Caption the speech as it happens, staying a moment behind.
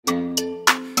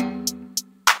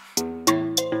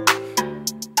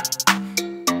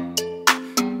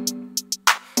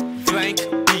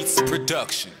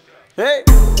production. Hey,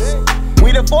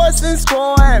 we the force and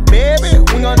squad, baby.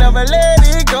 We gon' never let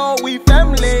it go. We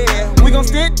family. We gon'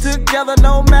 stick together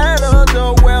no matter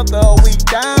the weather. We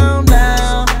down.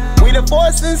 We the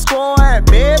force and squad,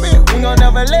 baby. We gon'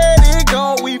 never let it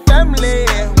go. We family.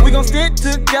 We gon' stick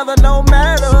together no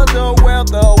matter the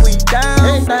weather. We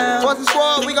down. Force and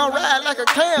squad, we gon' ride like a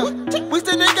clam. We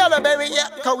stick together, baby, yeah,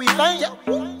 cause we fam.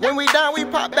 When we down, we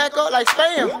pop back up like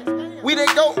spam. We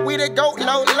the goat,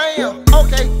 no lamb.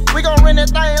 Okay, we gon' run that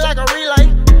thing like a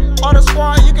relay. All the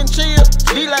squad, you can chill,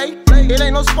 delay. It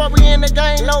ain't no sport, we in the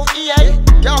game, no EA.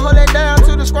 Y'all hold that down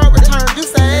till the squad return, you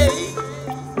say.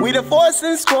 We the force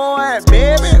and squad,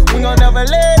 baby. We gon' never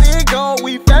let it go,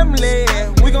 we family.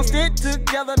 We gon' stick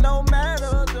together no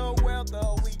matter the weather.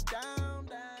 We down.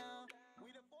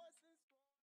 We the force and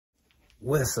squad.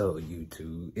 What's up,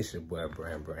 YouTube? It's your boy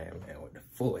Brand, man, with the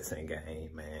force and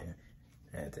game, man.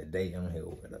 And today I'm here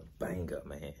with a banger,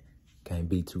 man. Can't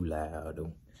be too loud,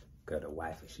 though. Cause the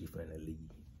wife, she finna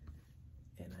leave.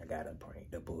 And I gotta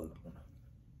prank the bull on her.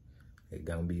 It's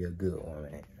gonna be a good one,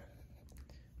 man.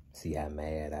 See how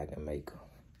mad I can make her.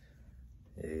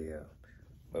 Yeah.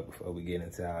 But before we get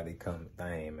into all this coming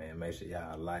thing, man, make sure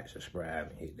y'all like, subscribe,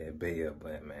 and hit that bell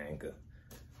button, man. Cause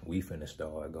we finna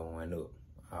start going up.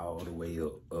 All the way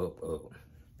up.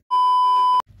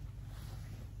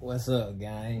 What's up,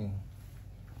 gang?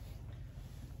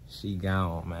 She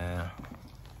gone, man.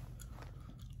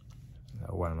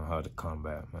 I waiting on her to come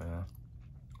back, man.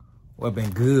 What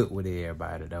been good with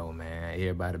everybody, though, man?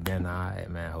 Everybody been all right,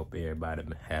 man. Hope everybody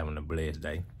been having a blessed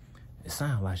day. It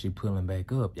sounds like she pulling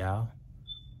back up, y'all.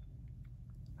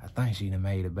 I think she done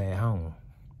made it back home.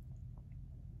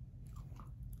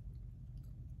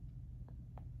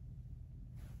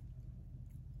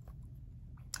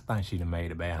 I think she done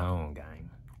made it back home, gang.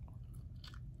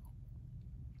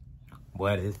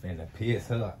 Boy, this finna piss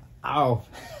her off.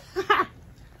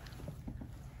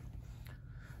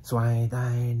 Swing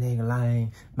thing, nigga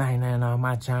lane, man on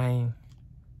my chain.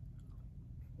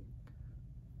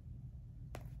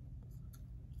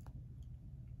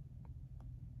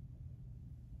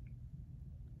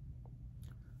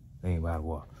 Think about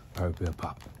what? Purple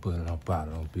pop, put it on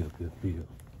bottle, on bill.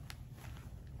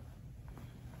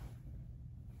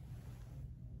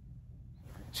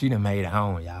 She done made it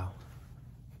home, y'all.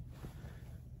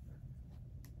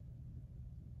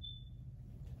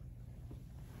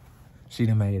 She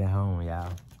done made it home,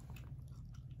 y'all.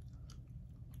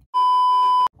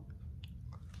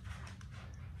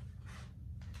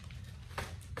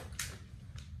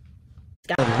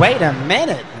 Wait a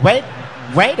minute. Wait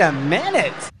a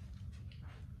minute.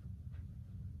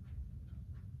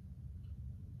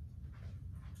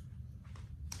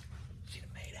 She done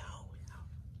made it home, y'all.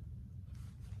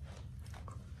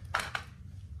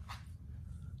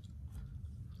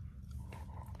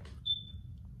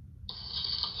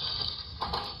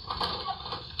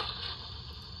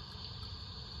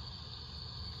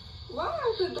 Why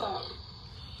is the dog?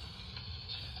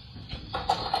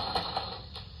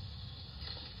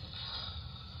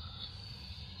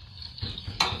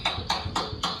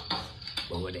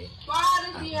 Over there. Why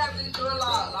does he have this door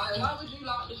locked? Like, why would you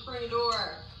lock the screen door?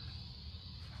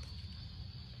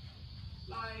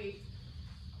 Like,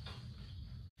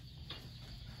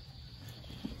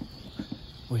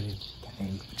 Wait,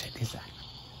 check this out.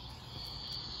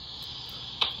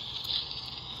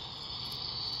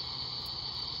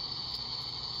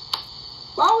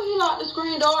 why would he lock the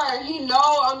screen door and he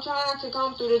know I'm trying to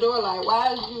come through the door? Like,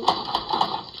 why is you?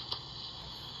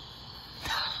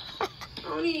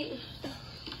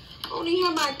 I don't even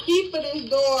have my key for this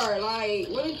door. Like,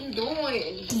 what are you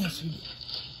doing? Yeah, she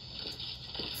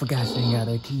forgot she ain't got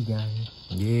that key, gang.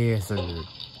 Yeah, sir.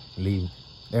 Leave.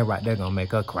 That right there gonna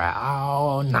make her cry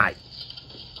all night.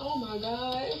 Oh my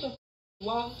God, it's a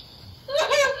walk.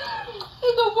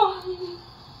 It's a walk.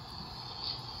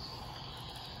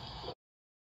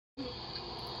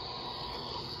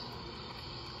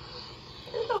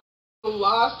 It's a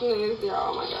lost in this girl.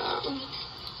 Oh my God.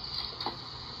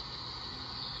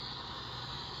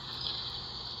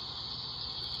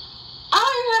 I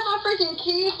don't even have my freaking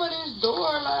key for this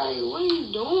door. Like, what are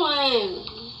you doing?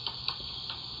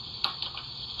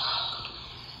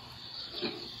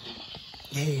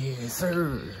 Yes,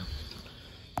 sir.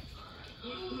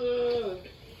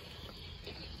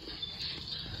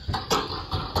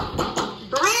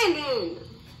 Brandon!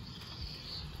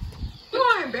 You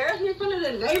want to embarrass me in front of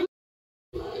the neighbor?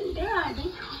 My God,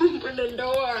 you open the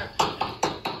door.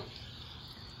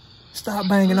 Stop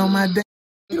banging on my day.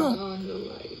 You don't,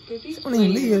 You don't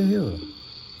even live here.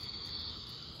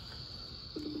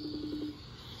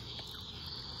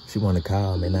 She want to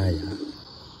call me now, y'all.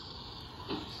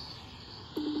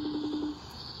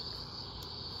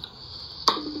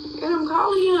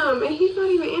 him and he's not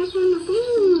even answering the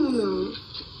phone.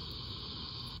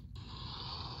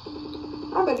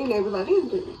 I bet these neighbors like, this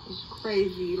bitch is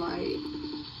crazy. Like,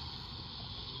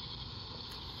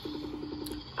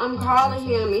 I'm calling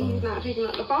him and he's not picking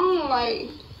up the phone. Like,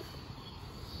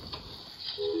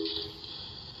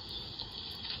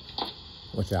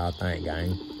 what y'all think,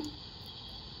 gang?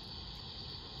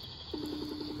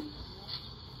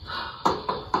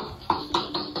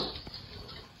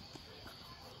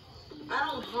 I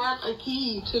don't have a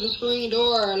key to the screen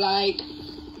door. Like,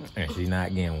 And she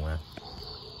not getting one.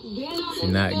 she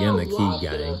not getting a key,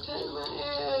 gang.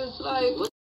 Like,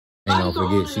 Ain't gonna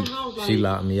forget, she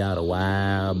locked me out a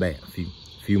while back,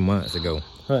 a few months ago.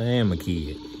 Her and my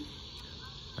kid.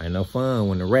 Ain't no fun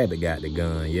when the rabbit got the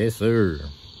gun. Yes, sir.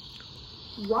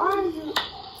 Why is it?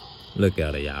 Look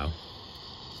at her, y'all.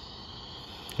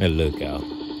 And look out.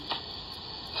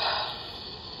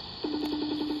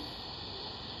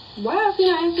 Why is he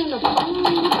not answering the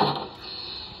phone?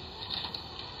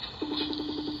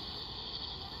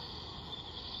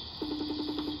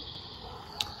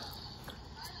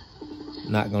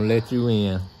 Not gonna let you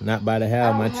in. Not by the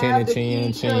house. My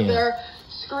chin. Their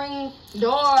screen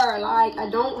door. Like, I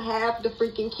don't have the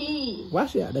freaking key. Why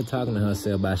she out there talking to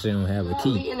herself about she don't have a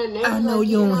key? We in the I know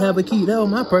you don't have a key. That was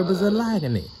my purpose of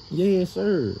liking it. Yes,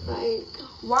 sir. Like,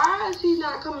 why is she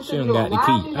not coming She to the don't door?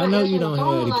 got the key. I know you don't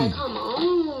have the key. Like, come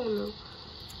on.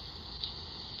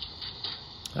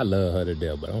 I love her to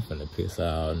death, but I'm finna piss her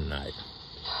all night.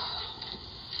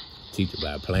 Teach her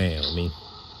about playing with me.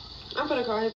 I'm finna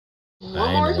call his I one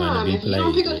ain't more the one to time. be If you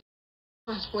don't pick played up,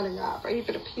 I swear to God, bro, you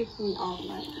finna piss me off,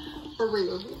 like, for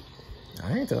real.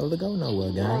 I ain't told her to go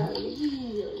nowhere, gang.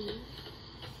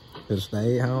 Could've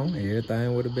stayed home,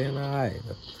 everything would've been alright.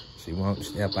 She won't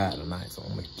step out tonight, so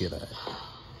I'm gonna get her.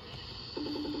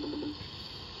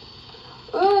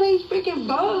 Oh, these freaking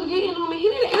bugs getting on me. He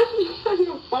didn't answer me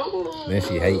on the phone. Then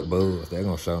she hate bugs. They're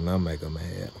gonna show enough make her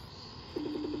mad.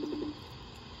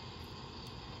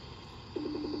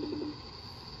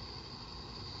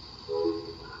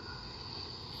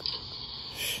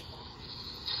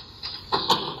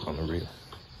 On the real.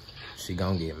 She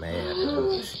gonna get mad,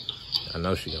 bro. I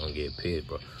know she gonna get pissed,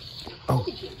 bro. Oh.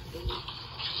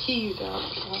 He dog.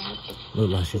 Look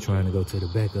like she trying to go to the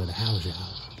back of the house, y'all.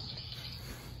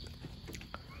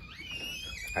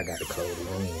 I got to close the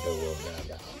room door up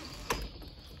now, y'all.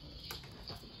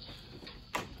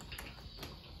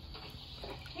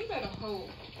 He better hope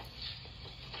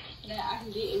that I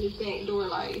can get in this back door.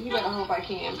 Like, he better hope I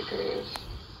can, because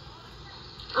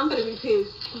I'm gonna be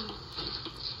pissed.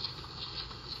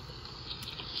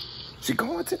 She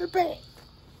going to the back.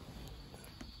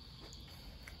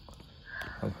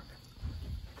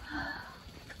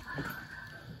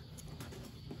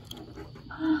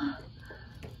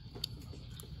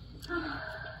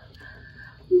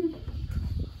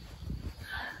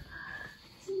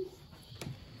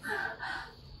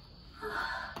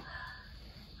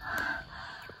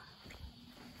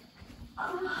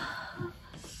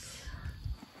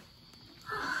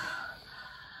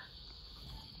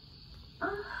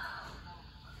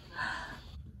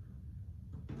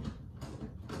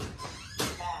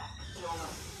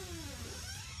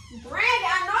 Brandy,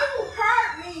 I know you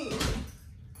hurt me.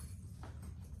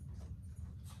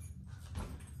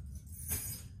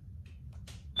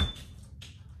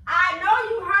 I know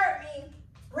you hurt me.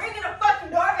 Ringing the fucking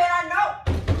doorbell, I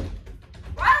know.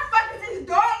 Why the fuck is this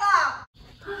door locked?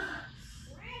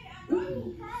 Brandy, I know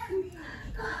you hurt me.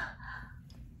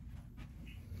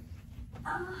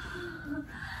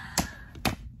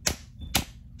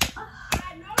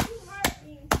 I know you hurt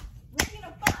me. Ringing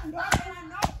the fucking doorbell, I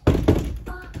know.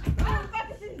 Why the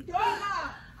fuck is this door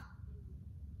locked?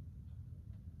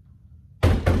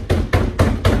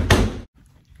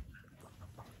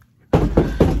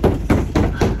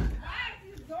 Why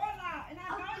is this door locked? And I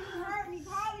know you heard me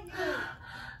calling you.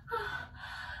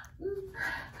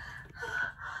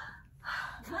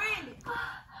 Brandy,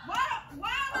 why am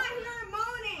I here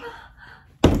moaning?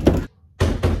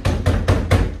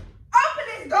 Open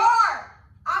this door.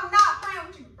 I'm not playing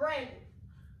with you, Brandy.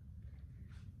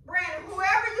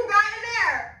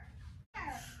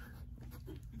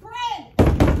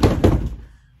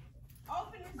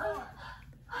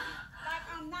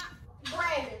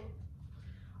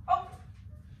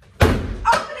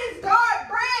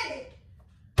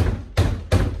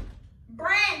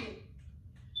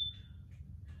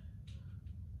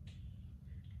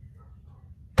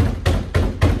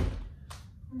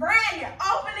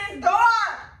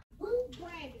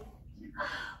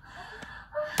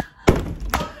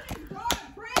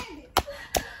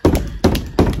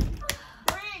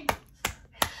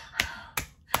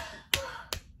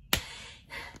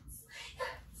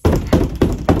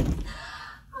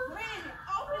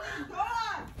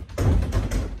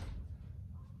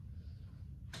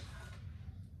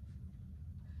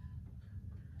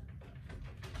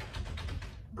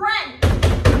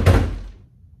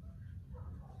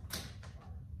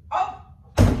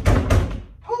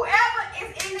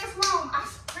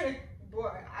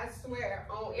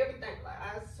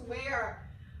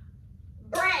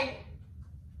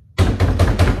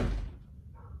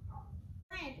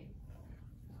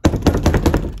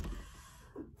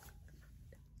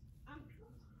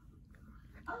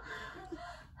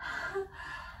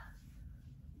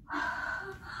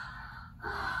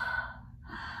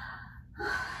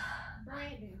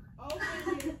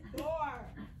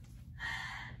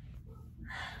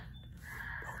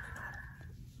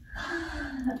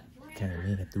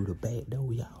 through the back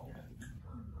door, y'all.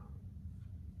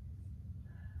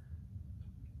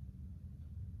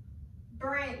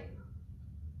 Brandon.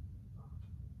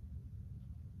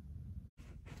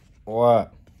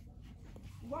 What?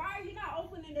 Why are you not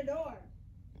opening the door?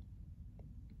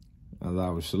 I thought I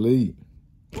was asleep.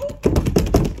 Who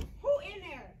in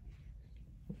there?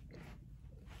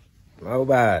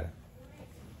 Nobody.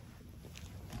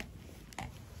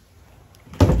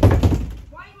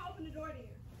 Why you open the door then?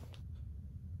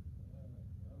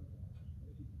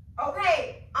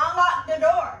 Okay, unlock the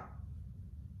door.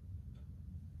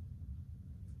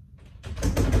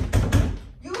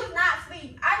 You was not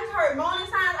asleep. I just heard moaning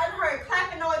sounds. I just heard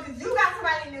clapping noises. You got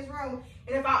somebody in this room.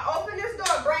 And if I open this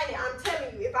door, Brandon, I'm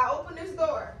telling you, if I open this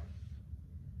door,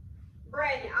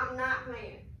 Brandon, I'm not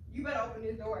playing. You better open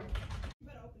this door. You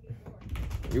better open this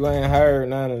door. You ain't heard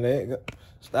none of that.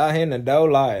 Stop hitting the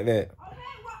door like that.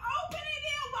 Okay, well, open it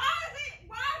then. Why is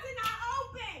it not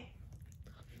open?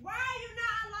 Why are you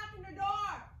not unlocking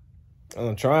the door?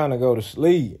 I'm trying to go to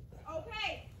sleep.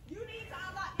 Okay, you need to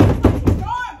unlock this fucking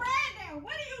door, Brandon.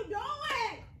 What are you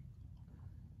doing?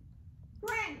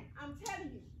 Brandon, I'm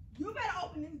telling you, you better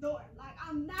open this door. Like,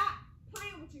 I'm not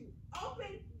playing with you. Open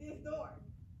this door.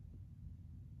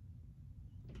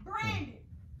 Brandon.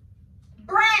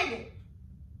 Brandon.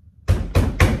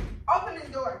 Open this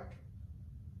door.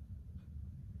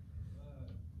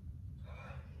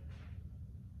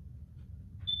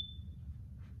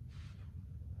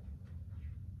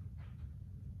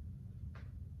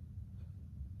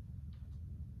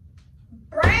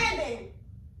 Brandon,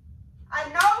 I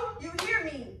know you hear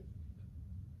me.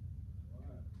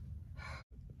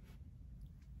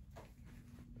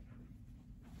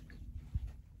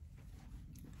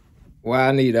 Why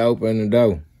I need to open the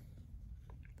door?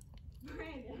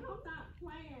 Brandon, I'm not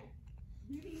playing.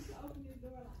 You need to open this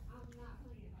door. Like, I'm not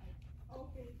playing. Like,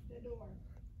 open the door.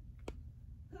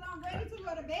 Because I'm ready to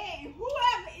go to bed. And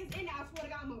whoever is in there, I swear to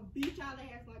God, I'm going to beat y'all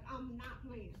ass. Like, I'm not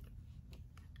playing.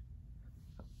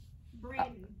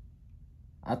 Brandon.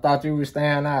 I thought you were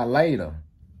staying out later.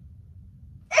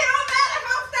 It don't matter if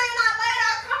I'm staying out later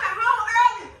or coming home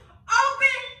early.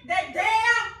 Open the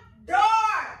damn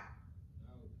door.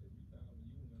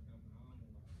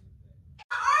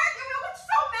 Arguing, what you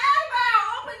so mad about?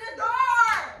 Open the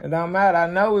door. It don't matter. I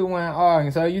know we weren't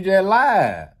arguing, so you just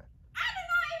lied. I did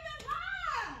not even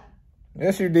lie.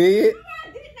 Yes, you did. No,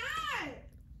 I did not.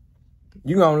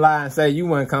 You gonna lie and say you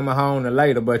weren't coming home till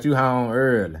later, but you home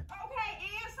early. Okay,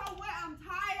 and so what? I'm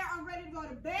tired. I'm ready to go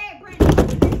to bed. Brandon,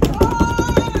 open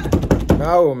the door.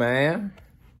 No, man.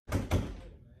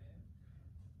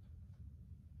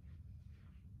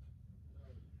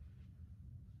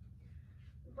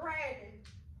 Brandon,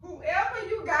 whoever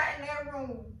you got in that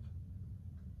room,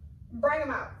 bring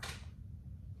him out.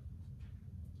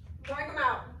 Bring him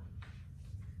out.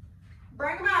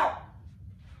 Bring him out.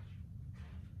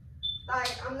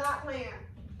 Like, I'm not playing.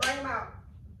 Bring him out.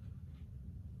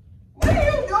 What are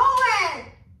you doing?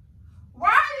 Why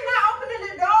are you not opening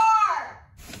the door?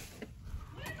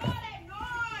 What is all that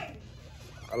noise?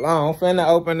 Hold on, I'm finna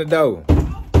open the door.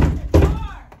 Open the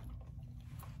door.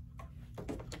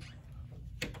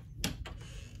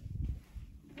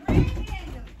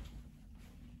 Brandon.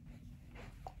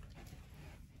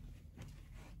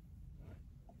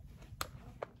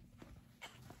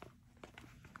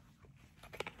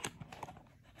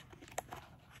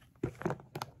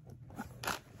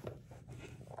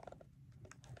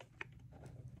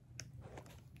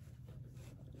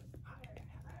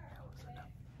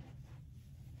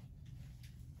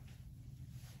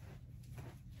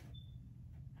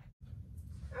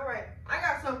 All right, I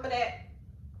got something for that.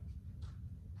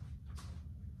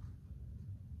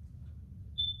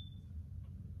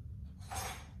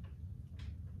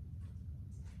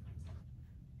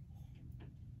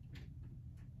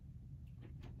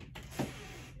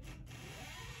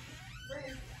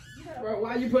 Bro,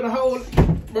 why you put a hole?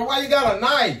 Bro, why you got a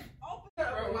knife? Open the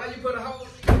door. Bro, why you put a hole?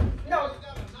 No. You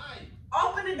got a knife.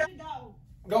 Open the door.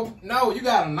 Go. No, you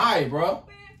got a knife, bro.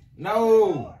 Open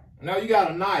No. No, you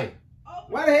got a knife.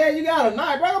 Open. Why the hell you got a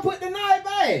knife, bro? Go put the knife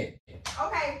back.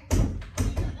 Okay,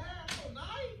 No.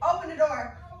 open the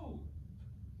door.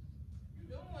 You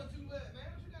doing too much, man.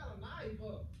 What you got a knife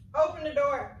for? Open the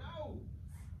door. No.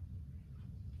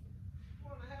 You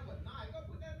wanna have a knife? Go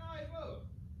put that knife up.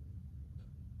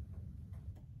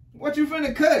 What you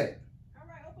finna cut? All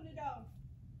right, open the door.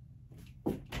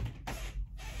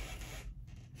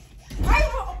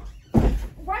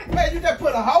 Right. Man, you just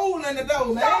put a hole in the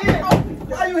door, man.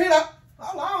 Why you hit up?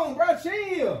 Hold on, bro.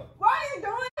 Chill. Why are you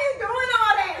doing?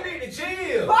 All that? You need to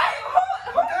chill. Why?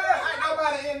 Who Ain't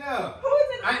nobody in there. Who is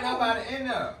in the Ain't room? nobody in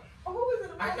there. Who is in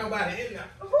the room? nobody in there.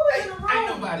 Who is in the room? Ain't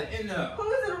nobody in there.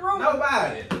 Who is in the room?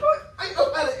 Nobody. Ain't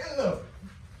nobody in there.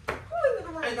 Who is in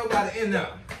the room? Ain't nobody in there.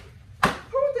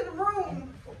 Who's in the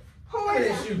room? Who Look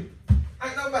is at it? you.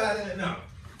 Ain't nobody in there.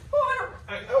 Who in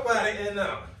the Ain't nobody in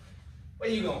there. Where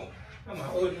you going? I'm gonna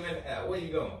hold you in the air. Where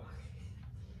you going?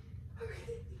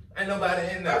 Ain't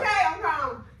nobody in there. Okay, I'm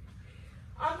calm.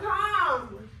 I'm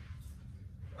calm.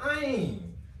 I ain't.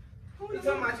 Who You in the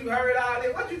talking room? about you heard all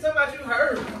this? What you talking about you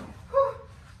heard? Who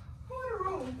in the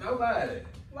room? Nobody.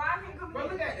 Why I can't come Bro,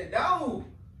 in? look at the door.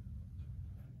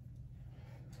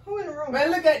 Who in the room?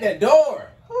 Man, look at the door.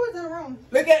 Who is in the room?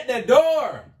 Look at the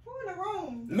door. Who in the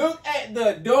room? Look at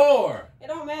the door. It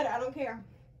don't matter. I don't care.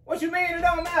 What you mean it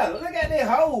don't matter? Look at that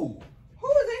hole. Who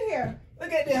is in here?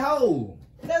 Look at that hole.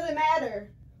 It doesn't matter.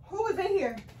 Who is in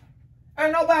here?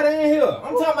 Ain't nobody in here.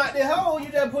 I'm talking about the hole you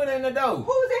just put in the door.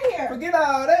 Who's in here? Forget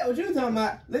all that. What you talking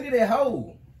about? Look at that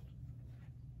hole.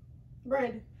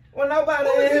 Brandon. Well, nobody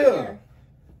Who in is in here. here?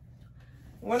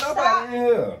 Well, Stop. nobody in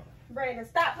here. Brandon,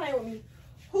 stop playing with me.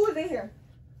 Who is in here?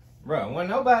 Bro, well,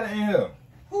 nobody in here.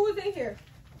 Who is in here?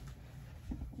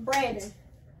 Brandon.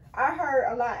 I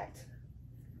heard a lot.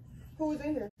 Who is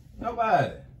in here?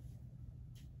 Nobody.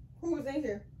 Who is in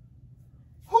here?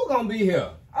 Who gonna be here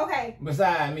Okay.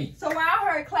 beside me? So while I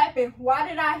heard clapping, why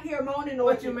did I hear moaning noises?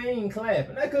 What you mean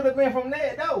clapping? That could have been from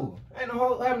that door. Ain't no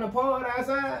hoe having a party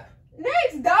outside.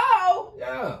 Next door? Yeah.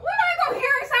 We're not gonna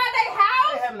hear inside their They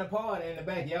house. having a party in the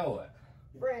backyard.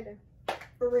 Brandon,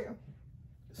 for real.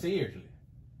 Seriously.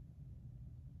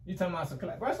 You talking about some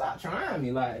clap? Bro, stop trying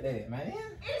me like that, man.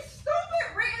 It's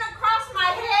stupid written across my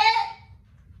head.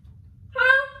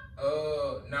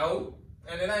 Huh? No.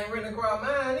 And it ain't written across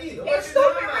mine either. It's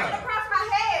stupid written across my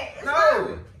head.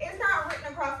 No. It's not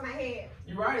written across my head.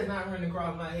 You're right, it's not written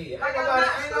across my head. Like,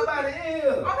 Ain't nobody in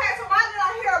here. Okay, so why did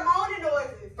I hear moaning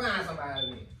noises? Find somebody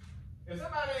in. If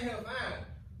somebody in here, find.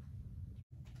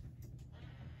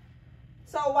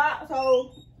 So why?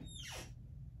 So.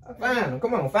 Okay. Find them.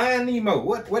 Come on, find Nemo.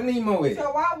 What Nemo is?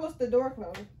 So why was the door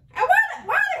closed? And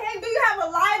why the heck do you have a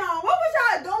light on? What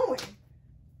was y'all doing?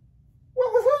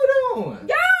 What was who doing?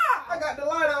 Yeah. I got the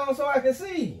light on so I can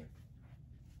see.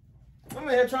 I'm in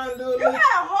here trying to do a You little. got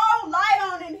a whole light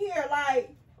on in here,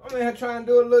 like. I'm in here trying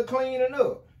to do a little cleaning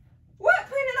up. What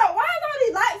cleaning up? Why is all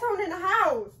these lights on in the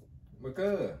house?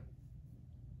 Because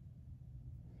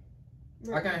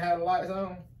I can't have the lights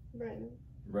on. Brandon.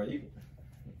 Bro,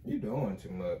 you doing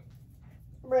too much.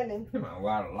 Brandon. Come on,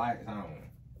 why the lights on?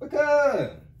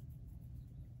 Because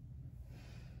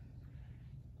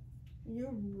You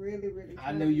really, really.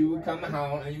 I knew you were coming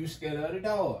home and you were scared of the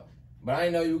door. But I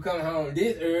didn't know you were coming home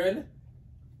this early.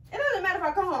 It doesn't matter if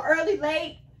I come home early,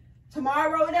 late,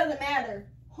 tomorrow. It doesn't matter.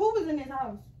 Who was in this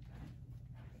house?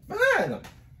 Behind them.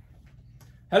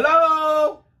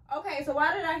 Hello? Okay, so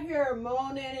why did I hear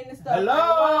moaning and stuff?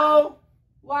 Hello? Like,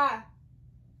 why?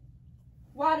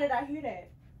 Why did I hear that?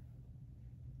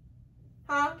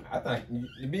 Huh? I think,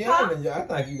 to be honest with you, I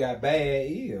think you got bad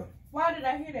ears. Why did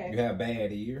I hear that? You have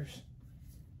bad ears.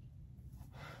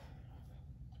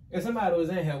 If somebody was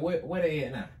in here, where they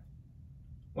at now?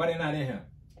 Why they not in here?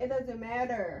 It doesn't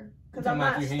matter. Because You I'm talking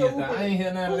not about you stupid. I ain't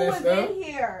hear none Who of that was stuff. in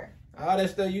here? All that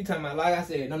stuff you talking about, like I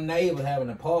said, them neighbors having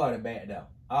a party back there.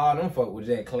 All them folk was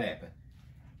just clapping.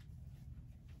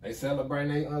 They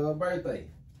celebrating their birthday.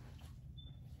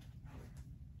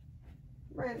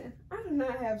 Brandon, I do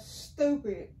not have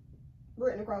stupid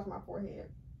written across my forehead.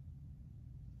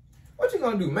 What you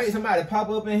gonna do? Make somebody pop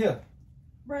up in here?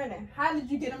 Brandon, how did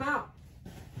you get them out?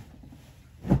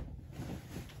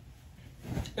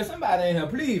 If somebody in here,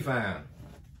 please find 'em.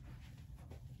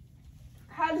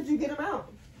 How did you get them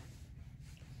out?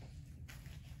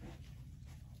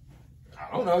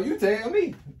 I don't know. You tell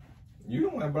me. You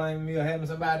don't want to blame me or having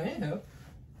somebody in here.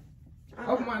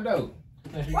 Open my door.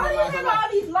 Why do you have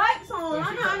all these lights on?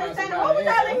 I'm not understanding. What was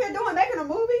y'all in here doing? Making a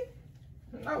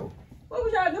movie? No. What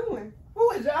was y'all doing?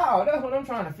 Who is y'all? That's what I'm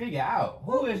trying to figure out.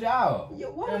 Who is y'all?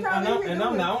 What was And, y'all and, in I'm, here and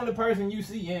doing? I'm the only person you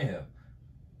see in here.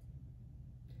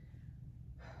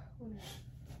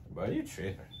 But you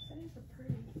tripping.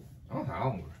 I'm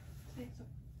hungry.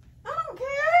 I don't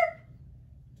care.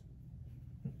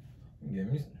 Give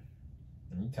me some.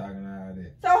 You talking all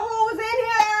that. So who was in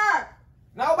here?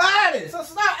 Nobody. So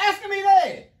stop asking me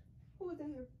that. Who was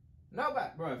in here? Nobody.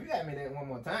 Bro, if you got me that one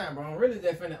more time, bro, I'm really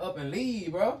just finna up and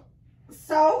leave, bro.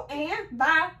 So, and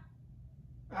bye.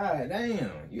 Alright,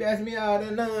 damn. You asked me all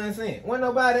that nonsense. Wasn't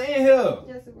nobody in here.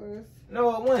 Yes, it was.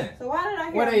 No, it wasn't. So why did I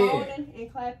Where hear they moaning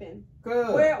and clapping?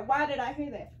 Good. Why did I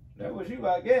hear that? That was you,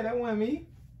 I guess. That wasn't me.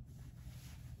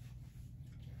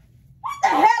 What the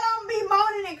hell I'm be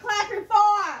moaning and clapping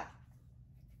for?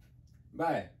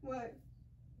 Bye. What?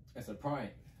 It's a prank.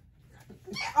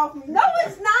 Get off me. No,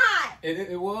 it's not.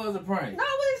 It was a prank. No,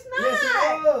 it's not. Yes,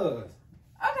 it was.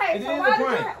 Okay, It so is why a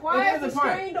prank. why is It the is a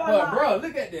prank. screen door But locked? bro,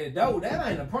 look at that door. That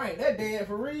ain't a prank. That dead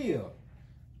for real.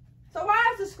 So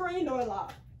why is the screen door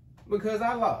locked? Because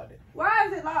I locked it. Why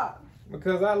is it locked?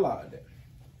 Because I locked it.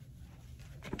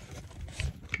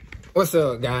 What's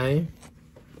up, gang?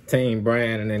 Team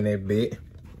Brandon in that bit.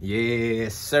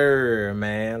 Yes, sir,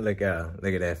 man. Look at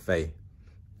that face.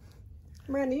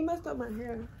 Brandon, you messed up my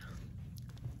hair.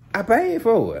 I paid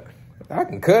for it. I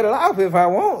can cut it off if I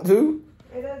want to.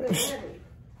 It doesn't matter.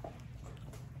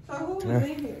 So who was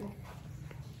in here?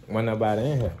 Wasn't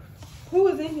nobody in here. Who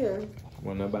was in here?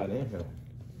 Wasn't nobody in here.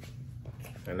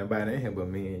 Ain't nobody in here but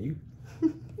me and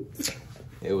you.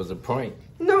 It was a prank.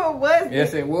 No, it wasn't.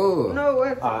 Yes, it was. No, it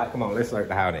wasn't. All right, come on, let's search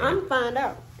the house then. I'm find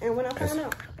out. And when I find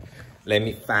out. Let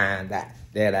me find out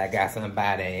that I got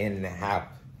somebody in the house.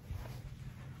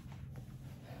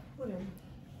 Whatever.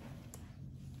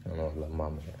 I don't know if little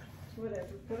mama got. Whatever.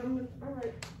 But I'm all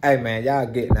right. Hey, man, y'all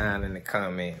get down in the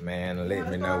comment, man, and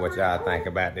let me know what y'all think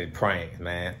about this prank,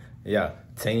 man. Yeah,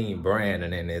 Team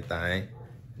Brandon in this thing.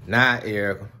 Not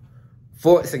Erica.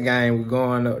 Forza game, we're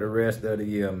going up the rest of the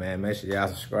year, man. Make sure y'all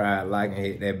subscribe, like, and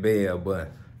hit that bell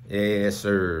button. Yes,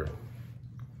 sir.